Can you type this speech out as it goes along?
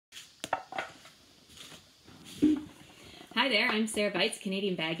Hi there, I'm Sarah Bites,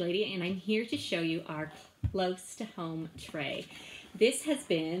 Canadian Bag Lady, and I'm here to show you our close to home tray. This has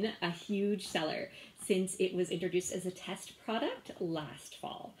been a huge seller since it was introduced as a test product last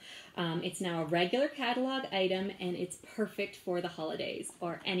fall. It's now a regular catalog item and it's perfect for the holidays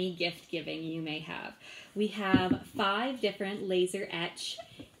or any gift giving you may have. We have 5 different laser etch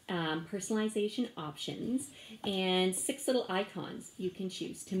personalization options and 6 little icons you can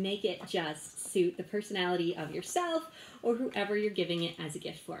choose to make it just suit the personality of yourself or whoever you're giving it as a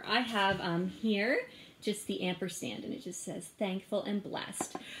gift for. I have here just the ampersand, and it just says thankful and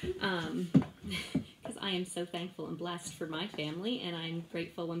blessed, because I am so thankful and blessed for my family, and I'm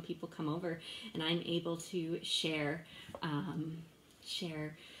grateful when people come over and I'm able to share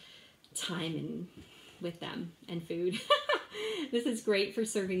time with them and food. This is great for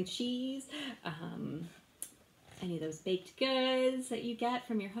serving cheese, any of those baked goods that you get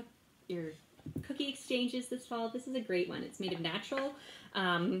from your cookie exchanges this fall. This is a great one. It's made of natural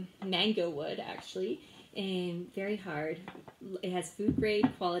mango wood, actually, and very hard. It has food grade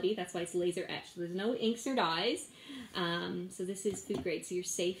quality. That's why it's laser etched. So there's no inks or dyes. So this is food grade, so you're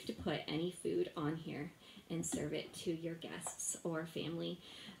safe to put any food on here and serve it to your guests or family.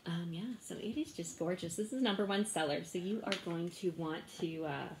 Yeah, so it is just gorgeous. This is #1 seller, so you are going to want to,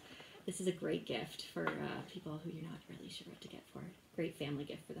 this is a great gift for people who you're not really sure what to get for. Great family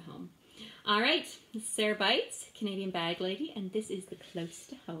gift for the home. All right, this is Sarah Bites, Canadian Bag Lady, and this is the Close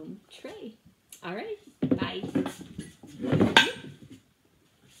to Home tray. All right, bye.